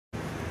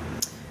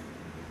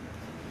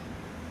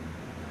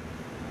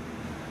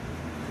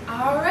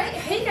All right,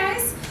 hey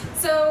guys.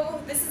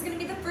 So this is going to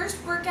be the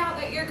first workout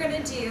that you're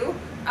going to do,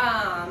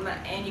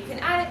 and you can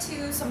add it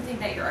to something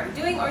that you're already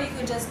doing, or you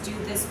can just do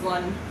this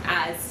one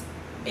as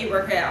a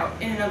workout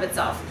in and of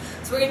itself.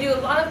 So we're going to do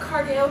a lot of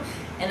cardio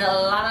and a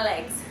lot of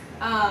legs.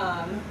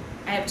 I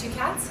have two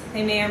cats.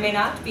 They may or may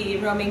not be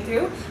roaming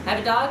through. I have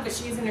a dog, but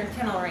she's in her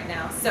kennel right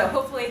now. So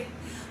hopefully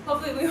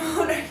we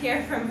won't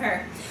hear from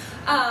her.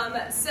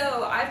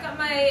 So I've got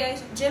my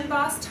Gym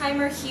Boss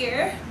timer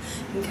here.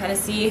 You can kind of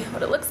see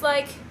what it looks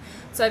like.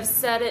 So I've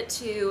set it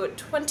to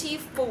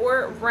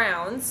 24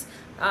 rounds.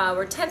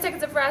 We're 10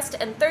 seconds of rest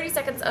and 30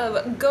 seconds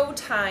of go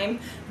time.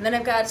 And then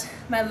I've got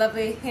my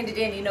lovely handy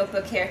dandy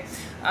notebook here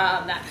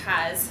that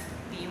has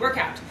the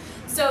workout.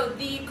 So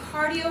the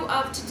cardio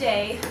of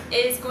today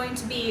is going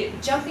to be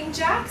jumping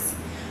jacks.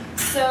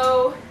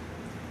 So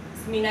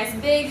it's gonna be nice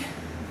and big.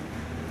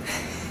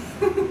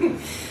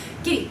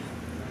 Kitty,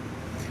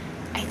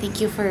 I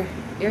thank you for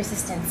your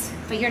assistance,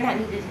 but you're not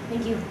needed.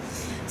 Thank you.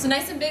 So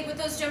nice and big with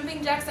those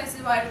jumping jacks, nice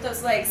and wide with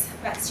those legs,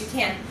 best you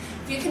can.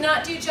 If you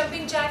cannot do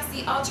jumping jacks,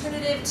 the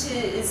alternative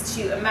is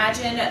to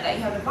imagine that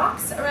you have a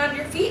box around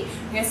your feet.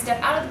 You're gonna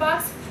step out of the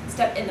box,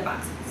 step in the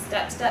box.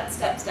 Step, step,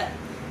 step, step.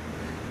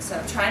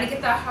 So trying to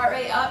get that heart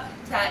rate up,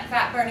 that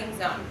fat burning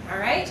zone, all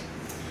right?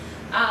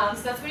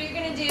 So that's what you're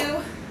gonna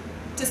do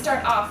to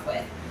start off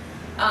with.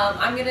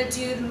 I'm gonna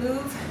do the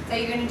move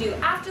that you're gonna do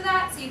after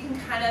that, so you can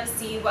kind of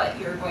see what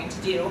you're going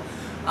to do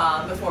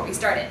before we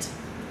start it.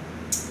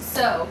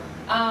 So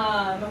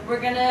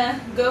we're gonna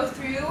go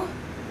through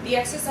the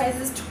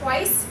exercises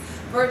twice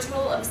for a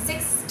total of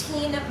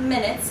 16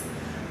 minutes.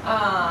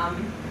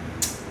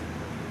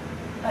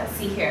 Let's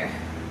see here.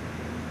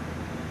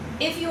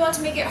 If you want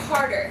to make it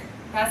harder,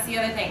 that's the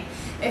other thing.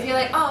 If you're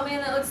like, oh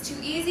man, that looks too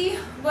easy,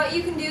 what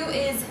you can do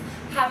is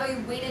have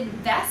a weighted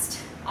vest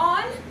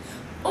on,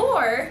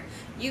 or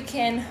you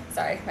can,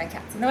 sorry, my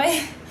cat's in the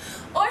way,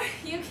 or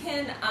you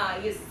can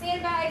use a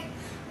sandbag.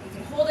 You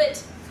can hold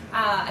it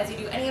as you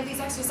do any of these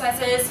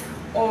exercises,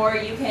 or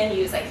you can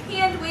use like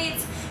hand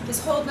weights,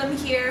 just hold them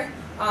here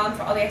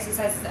for all the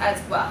exercises as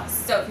well.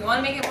 So if you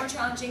want to make it more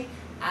challenging,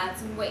 add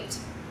some weight.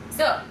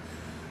 So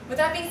with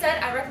that being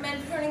said, I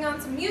recommend turning on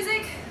some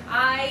music.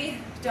 I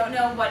don't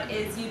know what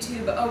is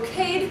YouTube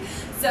okayed,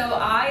 so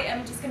I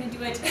am just going to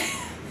do it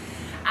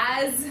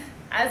as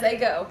I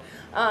go.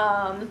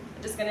 I'm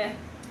just going to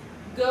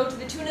go to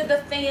the tune of the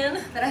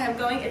fan that I have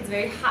going. It's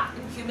very hot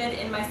and humid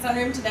in my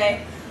sunroom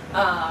today.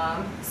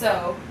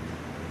 So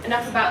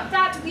enough about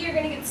that. We are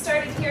going to get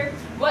started here.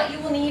 What you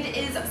will need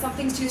is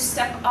something to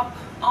step up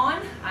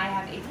on. I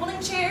have a folding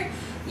chair.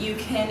 You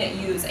can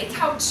use a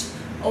couch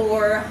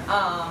or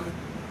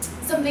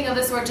something of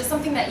the sort, just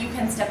something that you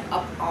can step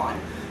up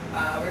on.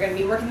 We're going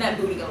to be working that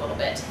booty a little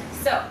bit.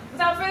 So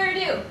without further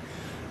ado,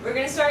 we're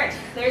going to start.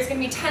 There's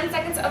going to be 10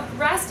 seconds of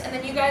rest, and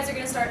then you guys are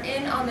going to start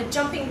in on the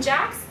jumping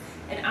jacks,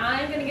 and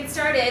I'm going to get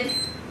started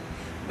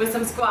with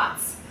some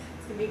squats.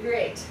 It's going to be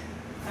great.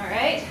 All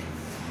right.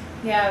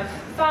 We have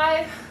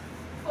 5,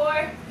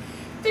 4,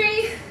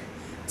 3,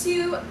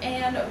 2,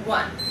 and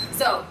 1.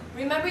 So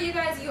remember, you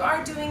guys, you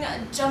are doing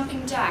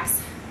jumping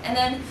jacks. And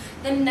then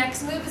the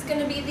next move is going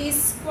to be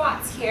these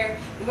squats here.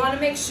 You want to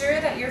make sure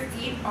that your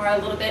feet are a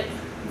little bit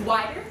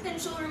wider than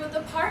shoulder width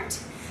apart,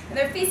 and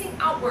they're facing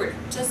outward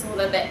just a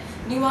little bit.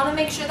 And you want to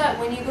make sure that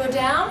when you go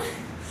down,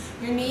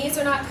 your knees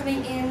are not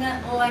coming in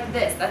like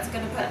this. That's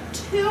going to put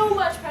too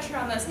much pressure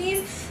on those knees.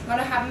 You want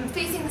to have them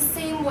facing the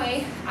same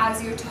way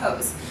as your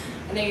toes.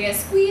 And then you're going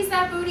to squeeze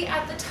that booty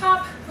at the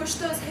top, push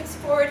those hips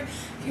forward.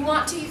 If you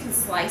want to, you can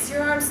slice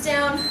your arms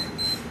down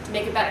to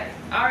make it better.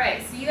 All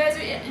right, so you guys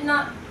are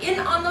in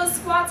on those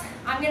squats.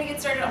 I'm going to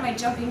get started on my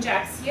jumping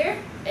jacks here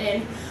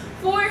in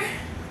 4,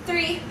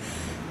 3,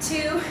 2,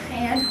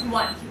 and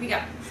 1. Here we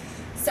go.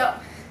 So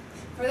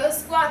for those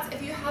squats,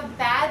 if you have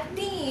bad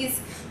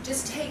knees,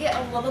 just take it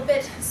a little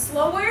bit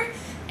slower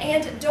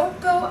and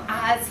don't go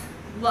as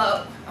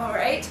low, all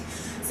right?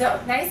 So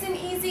nice and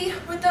easy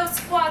with those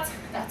squats.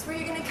 That's where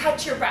you're gonna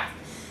catch your breath.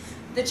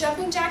 The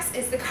jumping jacks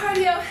is the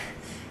cardio,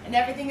 and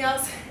everything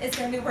else is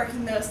gonna be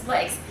working those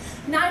legs.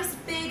 Nice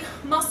big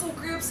muscle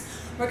groups.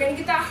 We're gonna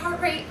get that heart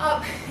rate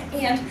up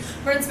and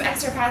burn some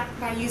extra fat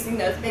by using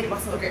those big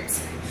muscle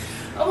groups.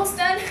 Almost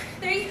done.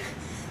 3,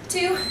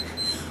 2,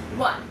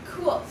 1.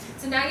 Cool.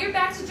 So now you're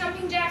back to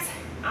jumping jacks.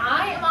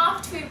 I am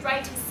off to a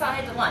right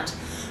side lunge.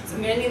 So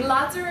I'm gonna need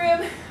lots of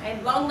room. I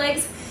have long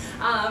legs,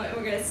 and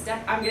I'm gonna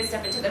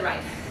step it to the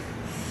right.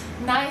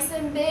 Nice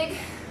and big.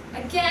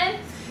 Again,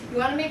 you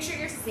wanna make sure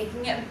you're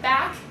sinking it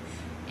back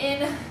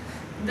in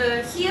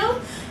the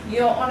heel. You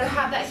don't wanna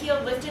have that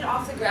heel lifted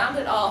off the ground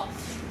at all.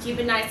 Keep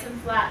it nice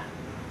and flat.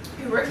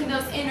 You're working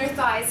those inner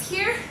thighs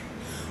here,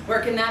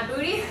 working that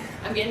booty.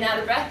 I'm getting out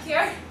of breath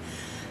here.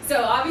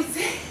 So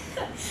obviously,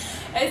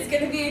 it's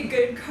gonna be a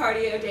good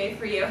cardio day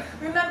for you.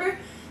 Remember,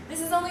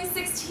 this is only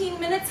 16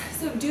 minutes,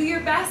 so do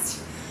your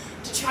best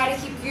to try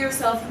to keep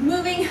yourself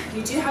moving.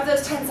 You do have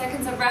those 10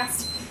 seconds of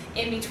rest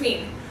in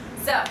between.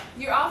 So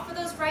you're off for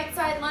those right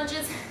side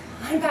lunges.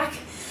 I'm back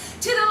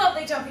to the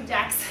lovely jumping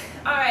jacks.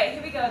 All right,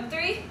 here we go.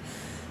 3,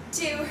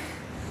 2,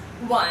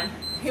 1.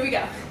 Here we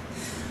go.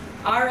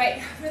 All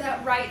right, for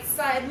that right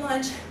side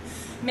lunge,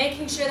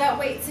 making sure that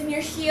weight's in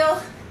your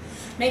heel,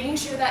 making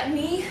sure that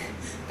knee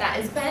that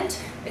is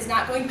bent is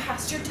not going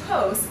past your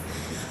toes.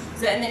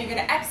 So, and then you're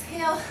gonna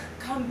exhale,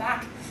 come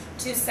back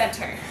to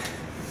center.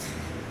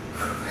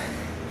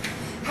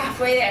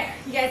 Halfway there,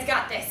 you guys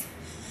got this.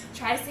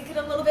 Try to sink it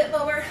a little bit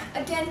lower.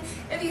 Again,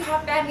 if you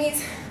have bad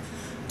knees,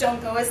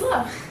 don't go as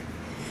low.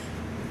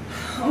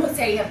 Almost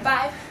there, you have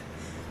 5,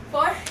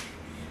 4,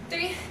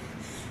 3,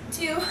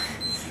 2,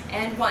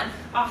 and 1.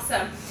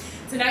 Awesome.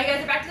 So now you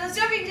guys are back to those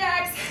jumping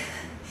jacks.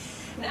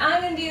 And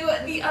I'm gonna do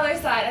the other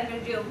side. I'm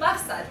gonna do a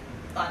left side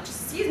lunge,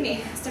 excuse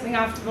me, stepping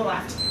off to the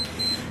left.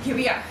 Here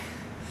we go.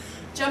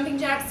 Jumping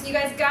jacks, you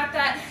guys got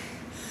that.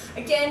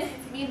 Again,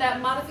 if you need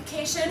that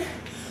modification,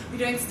 you're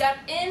doing step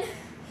in,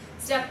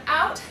 step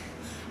out,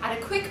 at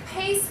a quick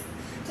pace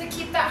to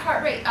keep that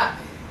heart rate up.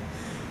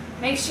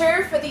 Make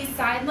sure for these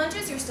side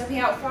lunges, you're stepping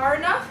out far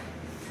enough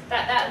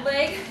that that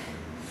leg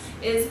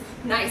is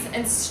nice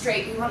and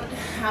straight. You want to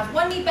have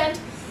one knee bent,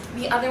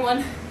 the other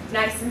one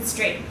nice and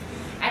straight.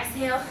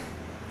 Exhale,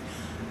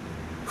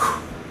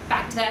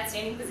 back to that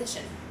standing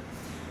position.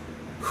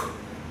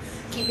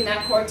 Keeping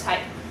that core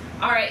tight.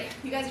 All right,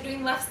 you guys are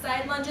doing left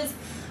side lunges.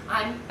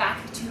 I'm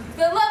back to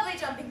the lovely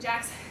jumping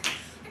jacks.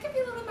 I can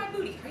feel it in my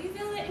booty. Are you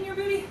feeling it in your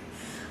booty?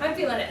 I'm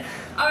feeling it.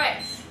 All right,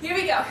 here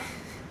we go.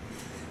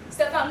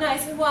 Step out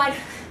nice and wide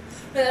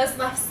for those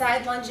left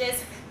side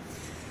lunges.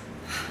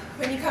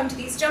 When you come to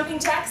these jumping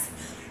jacks,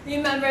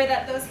 remember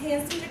that those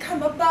hands need to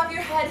come above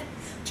your head,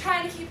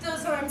 trying to keep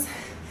those arms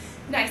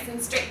nice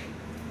and straight.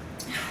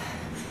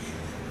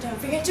 Don't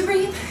forget to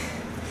breathe.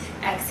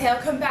 Exhale,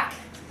 come back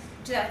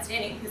to that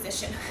standing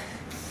position.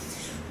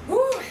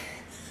 Woo!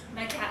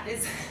 My cat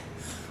is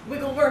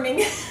wiggle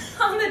worming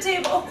on the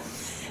table.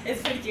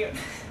 It's pretty cute.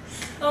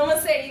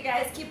 Almost there, you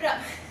guys. Keep it up.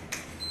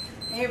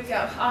 There we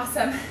go.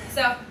 Awesome.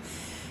 So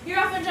you're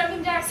off on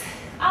jumping jacks.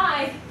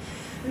 I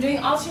am doing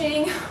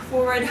alternating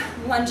forward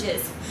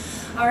lunges.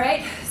 All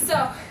right. So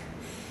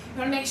you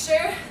want to make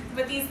sure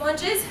with these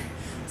lunges,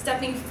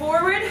 stepping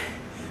forward,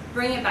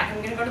 bring it back. I'm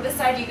going to go to the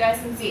side you guys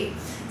can see.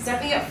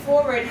 Stepping it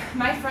forward.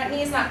 My front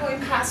knee is not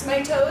going past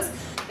my toes.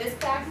 This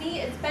back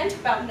knee is bent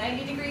about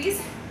 90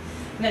 degrees.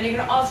 And then you're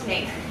going to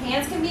alternate.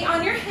 Hands can be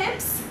on your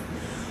hips,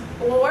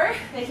 or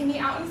they can be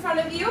out in front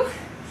of you.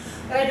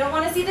 But I don't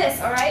want to see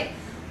this, all right?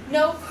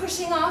 No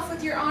pushing off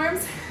with your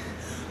arms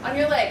on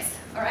your legs,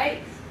 all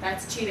right?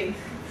 That's cheating.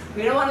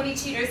 We don't want to be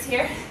cheaters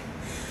here.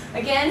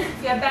 Again,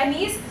 if you have bad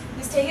knees,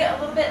 just take it a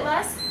little bit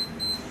less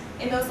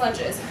in those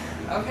lunges,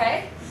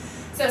 okay?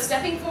 So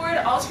stepping forward,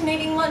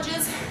 alternating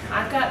lunges.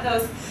 I've got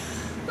those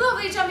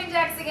lovely jumping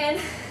jacks again.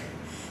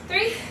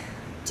 3,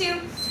 2,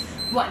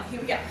 1,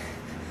 here we go.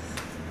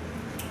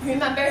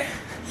 Remember,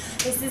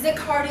 this is a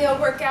cardio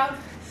workout.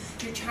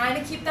 You're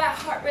trying to keep that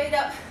heart rate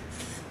up,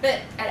 but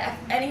at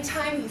any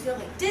time you feel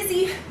like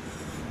dizzy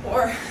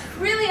or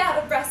really out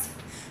of breath,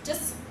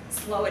 just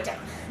slow it down.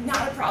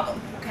 Not a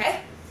problem,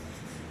 okay?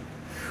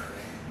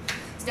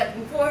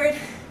 Stepping forward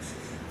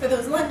for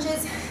those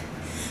lunges,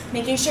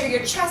 making sure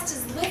your chest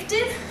is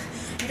lifted.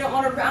 You don't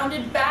want a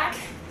rounded back.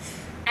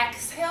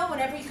 Exhale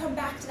whenever you come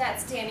back to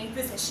that standing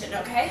position,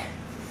 okay?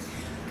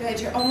 Good,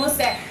 you're almost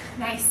there.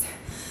 Nice.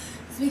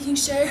 Just making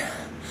sure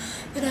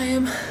that I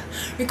am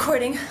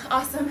recording.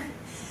 Awesome.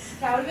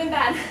 That would have been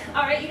bad.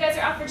 All right, you guys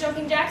are off for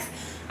jumping jacks.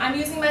 I'm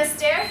using my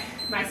stair.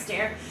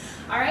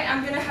 All right,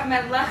 I'm gonna have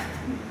my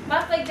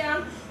left leg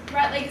down,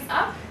 right leg is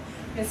up.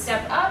 I'm gonna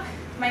step up,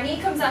 my knee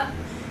comes up,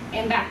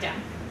 and back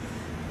down.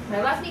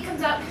 My left knee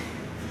comes up,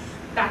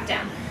 back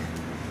down.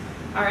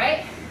 All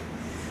right?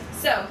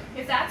 So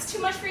if that's too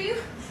much for you,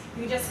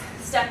 you just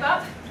step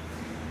up,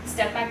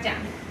 step back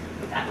down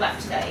with that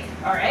left leg,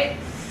 all right?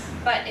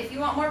 But if you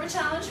want more of a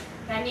challenge,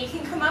 that knee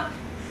can come up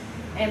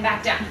and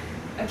back down.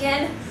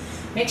 Again,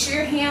 make sure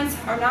your hands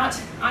are not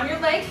on your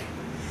leg.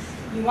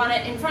 You want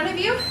it in front of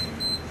you,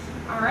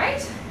 all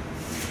right?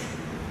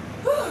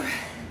 Whew.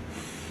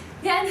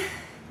 Again,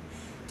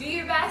 do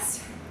your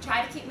best.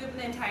 Try to keep moving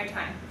the entire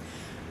time.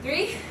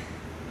 3,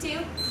 2,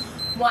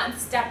 1,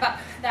 step up.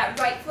 That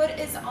right foot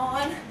is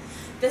on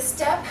the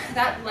step.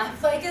 That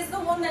left leg is the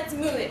one that's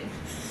moving.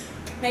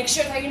 Make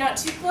sure that you're not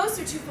too close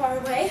or too far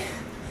away.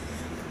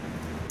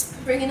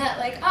 Bringing that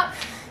leg up.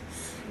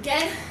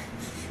 Again,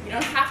 you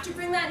don't have to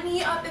bring that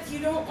knee up if you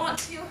don't want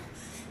to.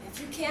 If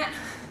you can't,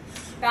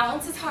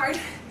 balance is hard.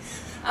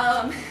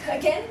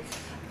 Again,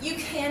 you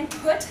can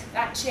put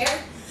that chair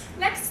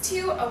next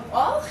to a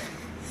wall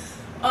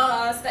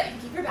so that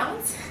you keep your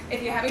balance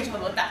if you're having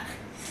trouble with that.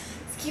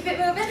 Just keep it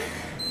moving.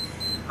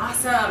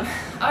 Awesome.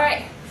 All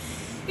right.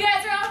 You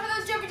guys are off for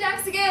those jumping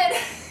jacks again.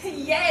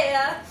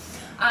 Yeah.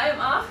 I am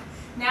off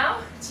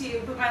now to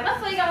put my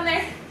left leg on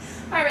there.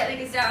 My right leg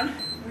is down.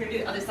 We're going to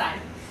do the other side.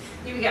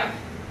 Here we go.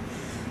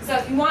 So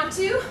if you want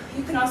to,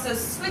 you can also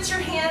switch your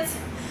hands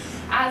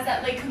as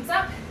that leg comes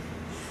up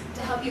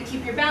to help you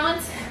keep your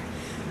balance.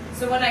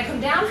 So when I come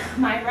down,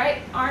 my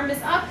right arm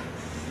is up,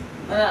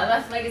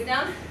 left leg is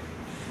down.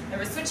 Then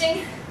we're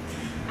switching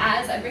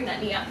as I bring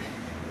that knee up.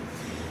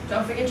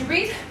 Don't forget to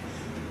breathe.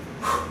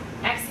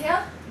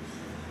 Exhale.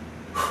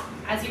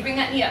 As you bring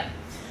that knee up.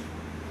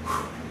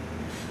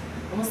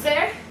 Almost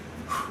there.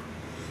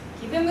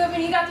 Keep it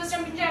moving. You got those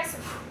jumping jacks.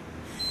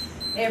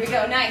 There we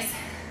go. Nice.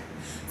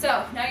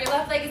 So now your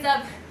left leg is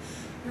up.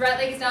 Your right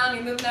leg is down.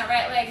 You're moving that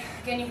right leg.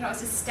 Again, you can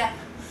always just step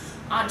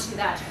onto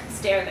that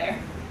stair there.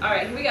 All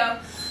right, here we go.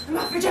 I'm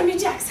off for jumping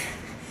jacks.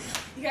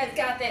 You guys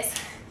got this.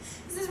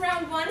 This is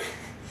round one.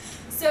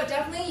 So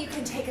definitely you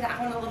can take that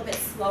one a little bit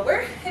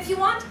slower if you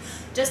want,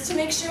 just to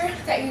make sure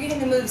that you're getting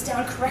the moves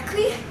down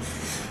correctly.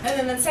 And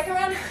then the second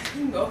round,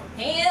 you can go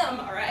ham,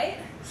 all right?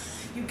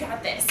 You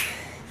got this.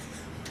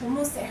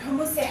 Almost there,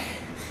 almost there.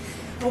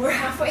 Over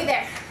halfway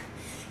there.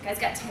 You guys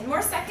got 10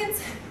 more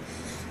seconds.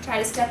 Try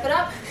to step it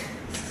up.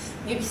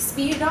 Maybe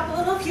speed it up a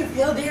little if you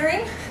feel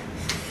daring.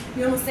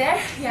 You're almost there.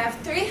 You have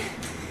 3,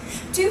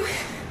 2,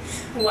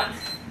 1.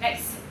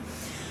 Nice.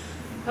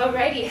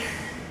 Alrighty.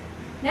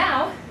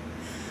 Now,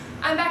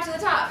 I'm back to the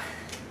top.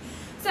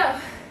 So,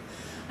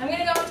 I'm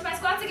gonna go into my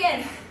squats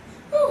again.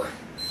 Whew.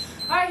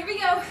 Alright, here we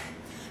go.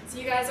 So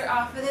you guys are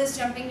off for those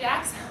jumping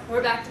jacks.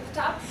 We're back to the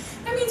top.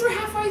 That means we're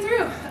halfway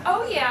through.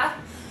 Oh yeah,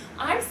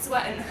 I'm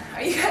sweating.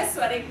 Are you guys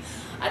sweating?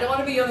 I don't want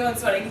to be the only one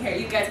sweating here.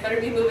 You guys better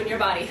be moving your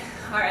body.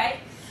 Alright,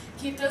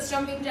 keep those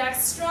jumping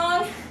jacks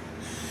strong.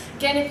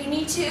 Again, if you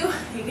need to,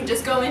 you can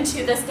just go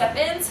into the step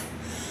ins,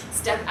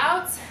 step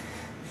outs.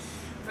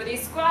 For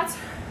these squats,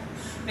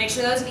 make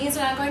sure those knees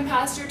are not going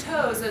past your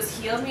toes. Those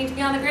heels need to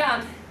be on the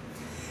ground.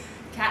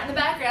 Cat in the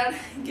background,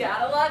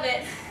 gotta love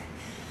it.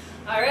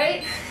 All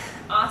right,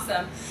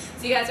 awesome.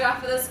 So you guys are off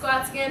for those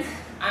squats again.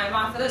 I'm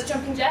off for those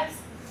jumping jacks.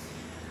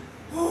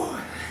 Whew.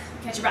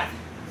 Catch your breath.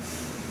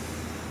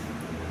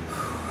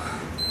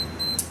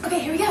 Okay,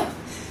 here we go.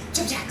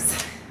 Jump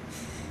jacks.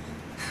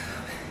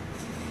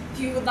 If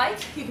you would like,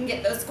 you can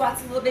get those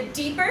squats a little bit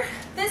deeper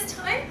this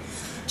time.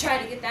 Try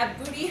to get that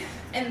booty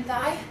and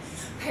thigh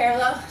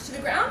parallel to the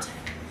ground.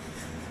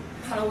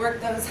 How to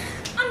work those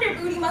under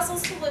booty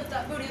muscles to lift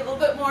that booty a little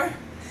bit more.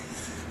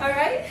 All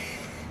right.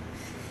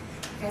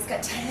 You guys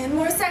got 10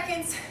 more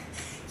seconds.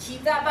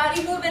 Keep that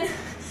body moving.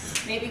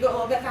 Maybe go a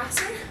little bit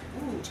faster.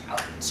 Ooh,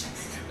 challenge.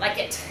 Like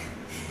it.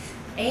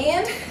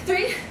 And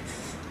 3,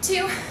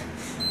 2,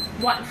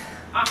 1.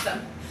 Awesome.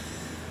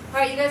 All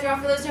right, you guys are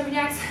off for those jumping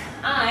jacks.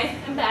 I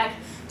am back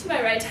to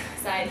my right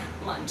side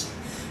lunge.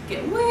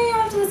 Get way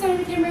off to the side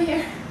of the camera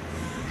here.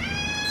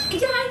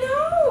 Yeah, I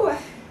know.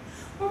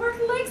 We're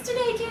working legs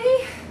today,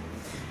 kitty.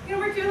 You gonna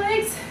work your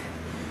legs?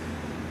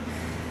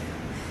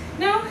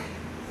 No?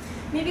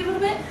 Maybe a little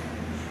bit?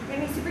 You're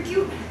gonna be super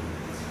cute.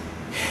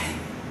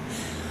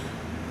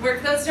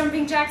 Work those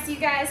jumping jacks, you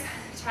guys.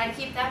 Try to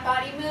keep that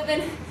body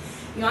moving.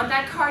 You want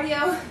that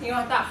cardio. You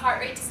want that heart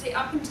rate to stay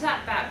up into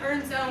that fat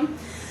burn zone.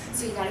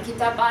 So you gotta keep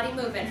that body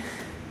moving.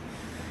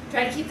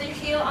 Try to keep your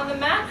heel on the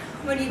mat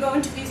when you go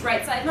into these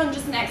right side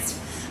lunges next.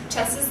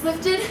 Chest is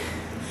lifted.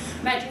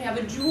 Imagine you have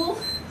a jewel.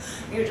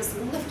 You're just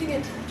lifting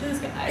it to the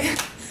sky.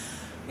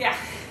 Yeah.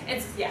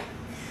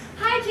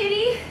 Hi,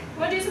 kitty.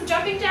 Want to do some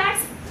jumping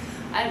jacks?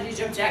 I do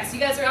jump jacks. You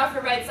guys are off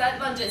for right side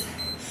lunges.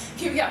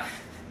 Here we go.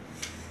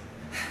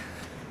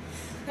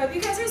 I hope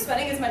you guys are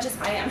sweating as much as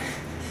I am.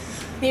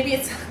 Maybe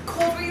it's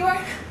cold where you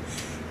are.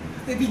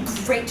 It would be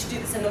great to do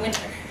this in the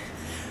winter.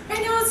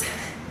 Right now it's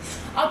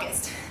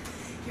August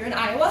here in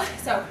Iowa,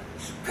 so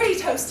pretty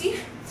toasty.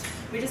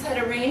 We just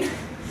had a rain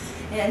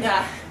and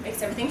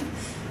makes everything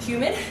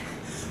humid,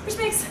 which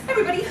makes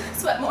everybody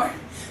sweat more.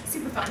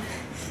 Super fun.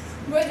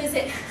 What is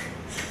it?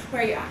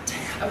 Where you're at?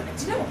 I would like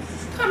to know.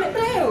 Comment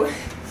below.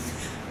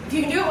 If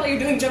you can do it while you're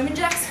doing jumping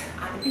jacks,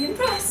 I'd be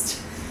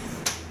impressed.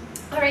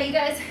 All right, you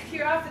guys,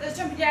 you're off for those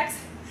jumping jacks.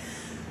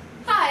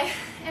 Hi,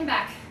 and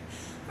back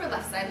for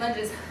left side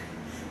lunges.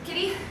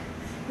 Kitty,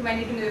 you might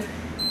need to move.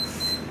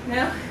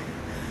 No?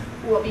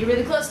 We'll be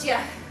really close to you.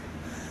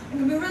 I'm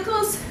gonna move really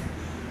close.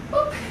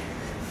 Whoop.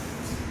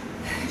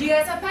 Do you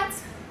guys have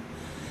pets?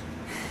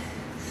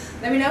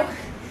 Let me know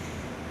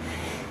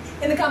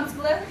in the comments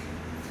below.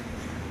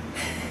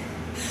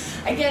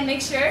 Again,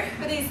 make sure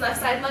for these left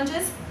side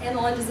lunges and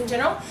the lunges in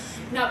general,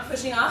 you're not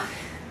pushing off.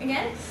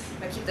 Again,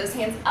 but keep those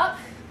hands up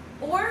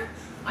or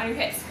on your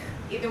hips.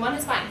 Either one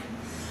is fine.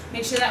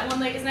 Make sure that one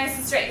leg is nice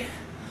and straight.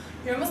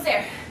 You're almost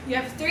there. You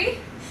have 3,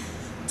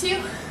 2,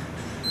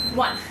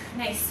 1.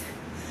 Nice.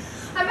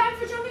 I'm back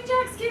for jumping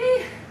jacks,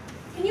 kitty.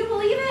 Can you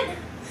believe it?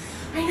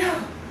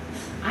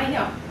 I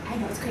know,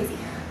 it's crazy.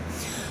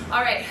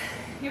 All right,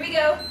 here we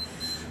go.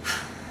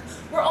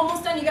 We're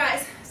almost done, you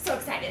guys. So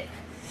excited.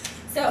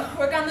 So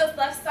work on those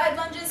left side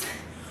lunges.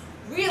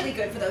 Really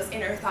good for those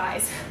inner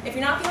thighs. If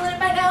you're not feeling it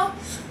by now,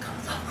 go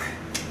lower.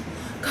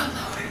 Go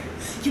lower.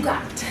 You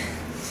got it.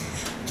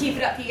 Keep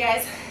it up, you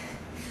guys.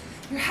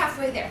 You're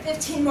halfway there.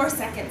 15 more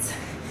seconds.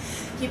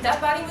 Keep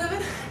that body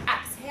moving.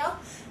 Exhale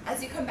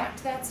as you come back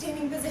to that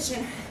standing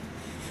position.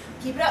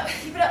 Keep it up,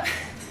 keep it up.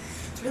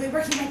 It's really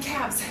working my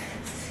calves.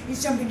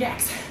 These jumping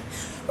jacks.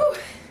 Woo.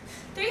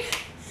 3,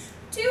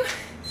 2,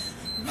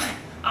 1.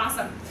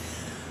 Awesome.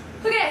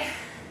 Okay.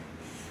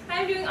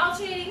 I'm doing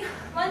alternating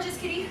lunges,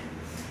 kitty.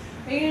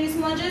 Are you gonna do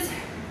some lunges?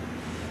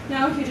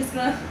 No, you're just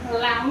gonna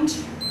lounge.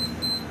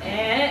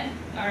 And,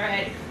 all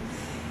right,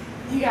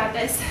 you got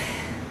this.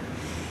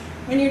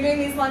 When you're doing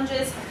these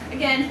lunges,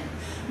 again,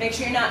 make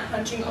sure you're not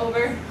hunching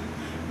over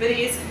for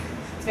these.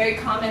 It's very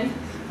common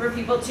for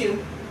people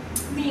to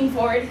lean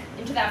forward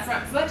into that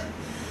front foot.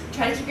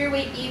 Try to keep your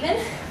weight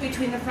even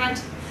between the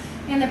front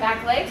and the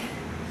back leg.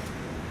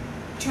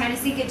 Trying to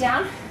sink it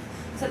down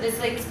so this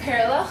leg is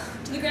parallel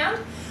to the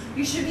ground.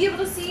 You should be able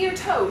to see your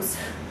toes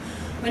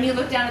when you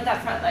look down at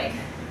that front leg.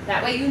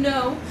 That way you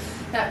know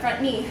that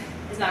front knee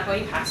is not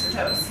going past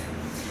your toes.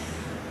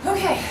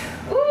 Okay,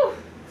 ooh,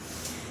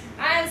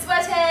 I'm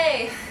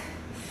sweaty.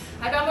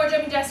 I got more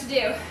jumping jacks to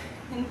do.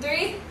 In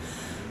 3,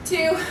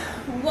 2,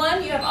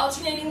 1, you have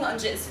alternating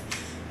lunges.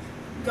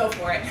 Go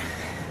for it.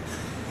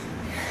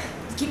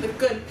 Keep a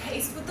good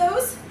pace with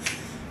those.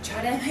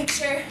 Try to make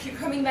sure you're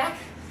coming back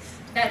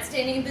to that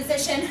standing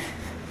position.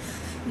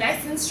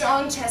 Nice and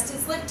strong, chest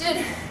is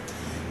lifted.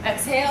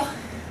 Exhale.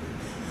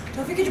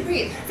 Don't forget to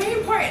breathe, very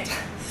important.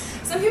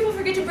 Some people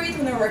forget to breathe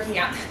when they're working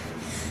out.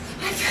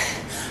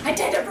 I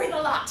tend to breathe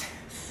a lot.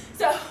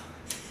 So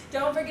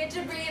don't forget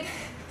to breathe.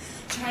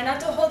 Try not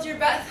to hold your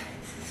breath.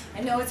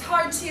 I know it's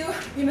hard to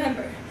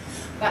remember,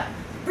 but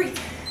breathe.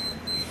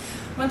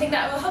 One thing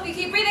that will help you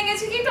keep breathing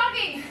is to keep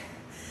talking.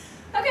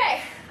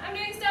 Okay, I'm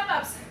doing step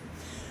ups.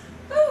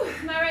 Whew,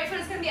 my right foot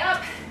is gonna be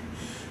up,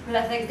 my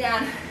left leg's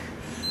down.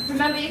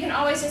 Remember, you can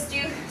always just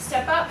do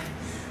step up,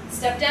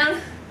 step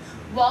down.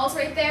 Walls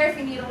right there if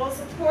you need a little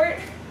support.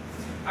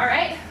 All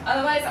right,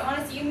 otherwise I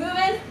wanna see you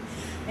moving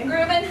and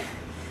grooving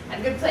at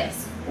a good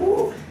place.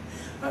 Ooh,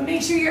 but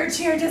make sure your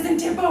chair doesn't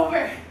tip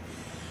over.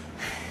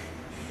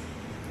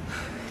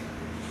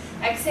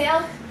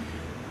 Exhale,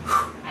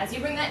 as you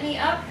bring that knee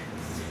up,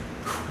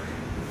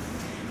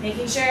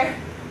 making sure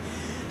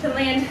to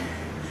land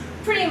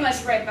pretty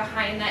much right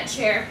behind that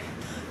chair.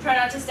 Try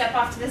not to step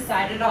off to the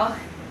side at all.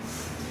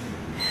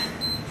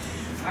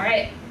 All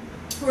right,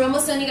 we're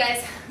almost done, you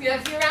guys. We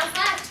have a few rounds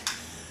left.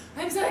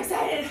 I'm so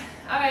excited.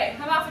 All right,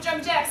 I'm off with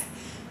jumping jacks.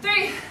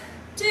 3,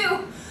 2,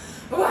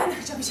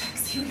 1, jumping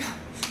jacks, here we go.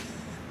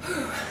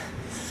 Whew.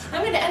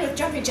 I'm gonna end with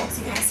jumping jacks,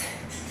 you guys.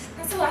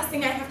 That's the last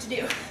thing I have to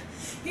do.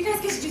 You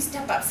guys get to do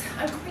step ups.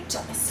 I'm quite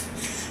jealous.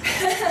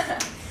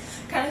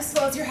 Kind of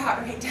slows your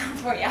heart rate down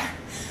for you.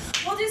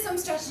 We'll do some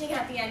stretching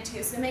at the end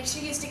too, so make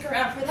sure you stick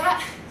around for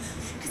that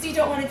because you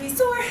don't want to be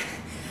sore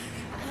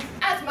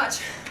as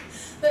much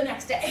the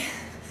next day.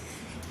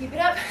 Keep it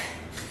up.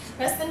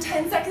 Less than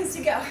 10 seconds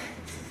to go.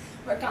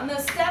 Work on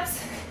those steps.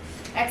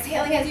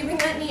 Exhaling as you bring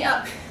that knee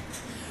up.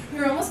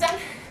 You're almost done.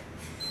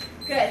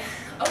 Good.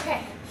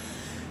 Okay.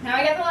 Now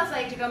I got the left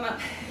leg to come up.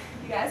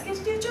 You guys get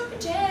to do jumping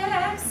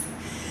jacks.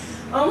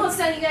 Almost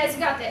done, you guys. You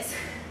got this.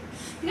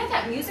 You got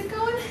that music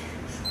going?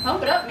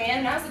 Pump it up,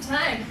 man. Now's the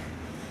time.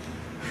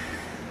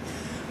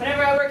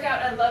 Whenever I work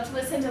out, I love to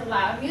listen to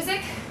loud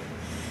music.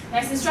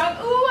 Nice and strong.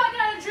 Ooh, I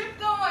got a drip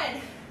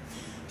going.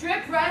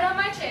 Drip right on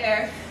my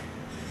chair.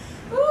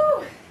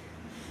 Ooh.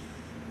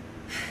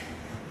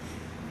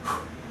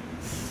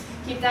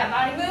 Keep that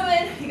body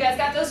moving. You guys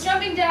got those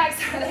jumping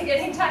jacks. Are they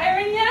getting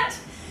tiring yet?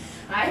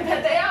 I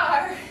bet they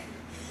are.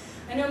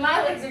 I know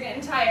my legs are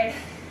getting tired.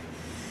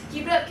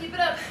 Keep it up, keep it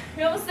up.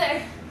 You're almost there.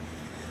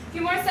 A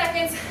few more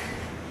seconds.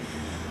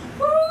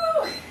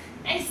 Woo!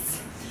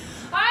 Nice.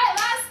 All right,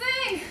 last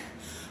thing.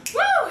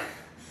 Woo!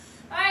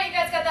 All right, you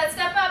guys got that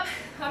step up.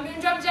 I'm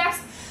doing jumping jacks.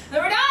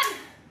 Then we're done.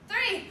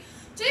 3,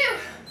 2,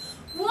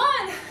 1.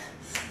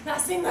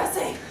 Last thing, last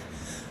thing.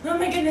 Oh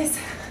my goodness.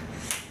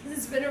 This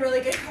has been a really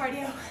good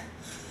cardio.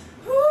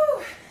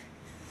 Woo!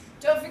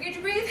 Don't forget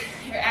to breathe.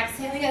 You're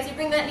exhaling as you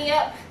bring that knee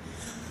up.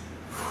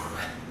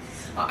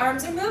 Our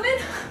arms are moving,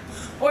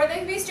 or they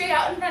can be straight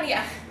out in front of you.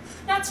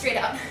 Not straight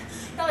out.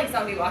 Not like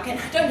zombie walking.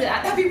 Don't do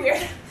that. That'd be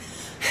weird.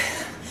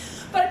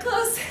 But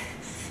close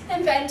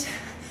and bent.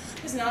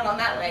 Just not on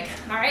that leg.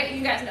 All right,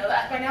 you guys know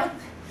that by now.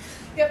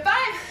 You have 5,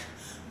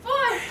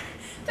 4,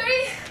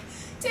 3,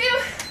 2.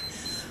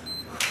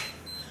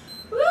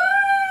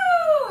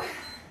 Woo!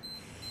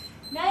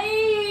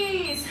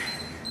 Nice.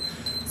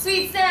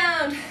 Sweet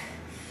sound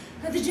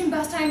of the gym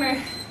boss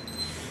timer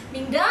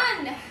being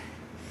done.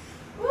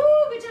 Woo,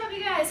 good job,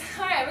 you guys.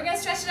 All right, we're gonna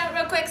stretch it out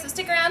real quick, so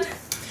stick around.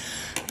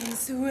 I'm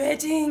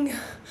sweating,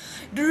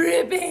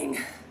 dripping.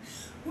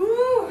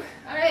 Woo.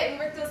 All right, we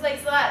work those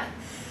legs a lot.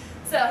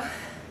 So,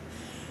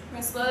 we're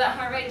gonna slow that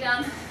heart rate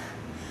down.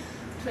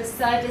 Twist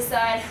side to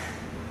side.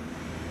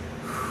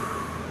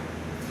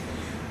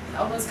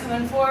 Elbows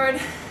coming forward,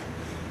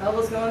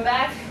 elbows going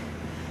back,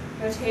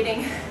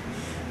 rotating,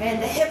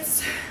 and the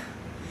hips.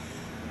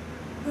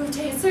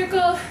 Rotate a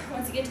circle.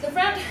 Once you get to the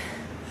front,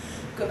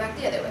 go back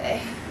the other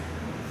way.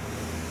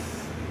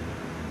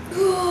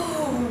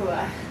 Ooh,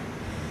 that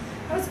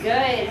was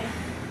good.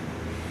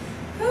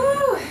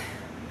 Ooh.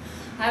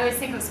 I always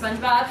think of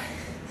SpongeBob.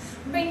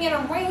 Bring it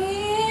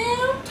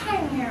around,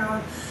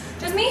 town.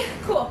 Just me?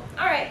 Cool.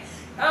 All right.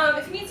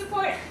 If you need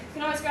support, you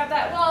can always grab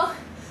that wall,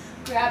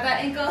 grab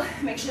that ankle,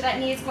 make sure that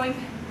knee is going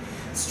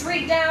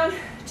straight down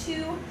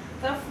to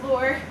the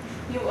floor.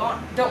 You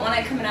don't want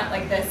it coming out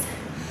like this.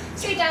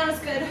 Straight down is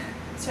good.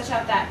 Stretch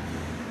out that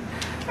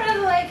front of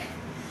the leg.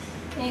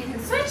 And you can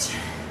switch.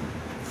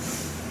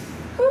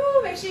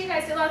 Woo, make sure you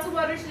guys get lots of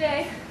water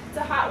today. It's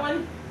a hot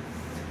one.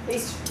 At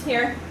least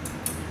here.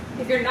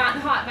 If you're not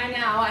hot by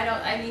now,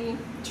 I mean,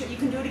 sure you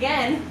can do it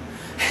again.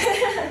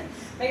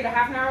 Make it a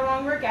half an hour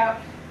long workout.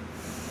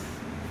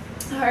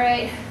 All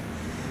right,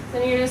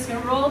 then you're just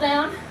gonna roll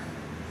down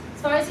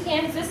as far as you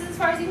can. If this is as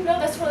far as you can go,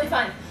 that's totally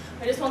fine.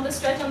 I just want the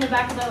stretch on the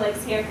back of the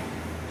legs here.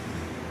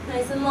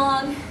 Nice and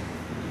long.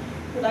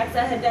 Relax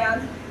that head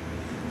down.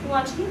 If you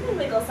want to, you can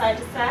wiggle side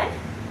to side.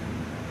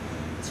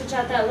 Stretch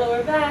out that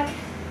lower back.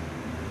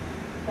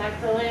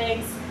 Back the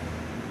legs.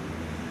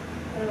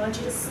 And I want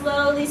you to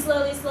slowly,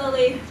 slowly,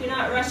 slowly, do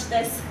not rush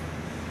this.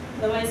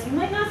 Otherwise you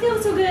might not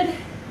feel so good.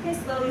 Okay,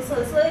 slowly,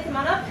 slowly, slowly, come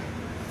on up.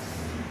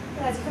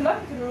 And as you come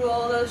up, you can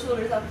roll those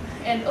shoulders up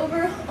and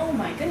over. Oh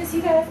my goodness,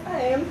 you guys, I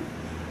am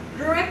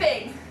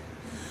dripping.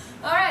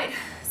 All right,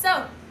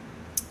 so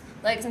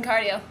legs and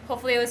cardio.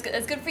 Hopefully it was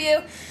as good for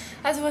you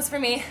as it was for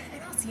me.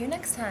 And I'll see you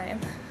next time.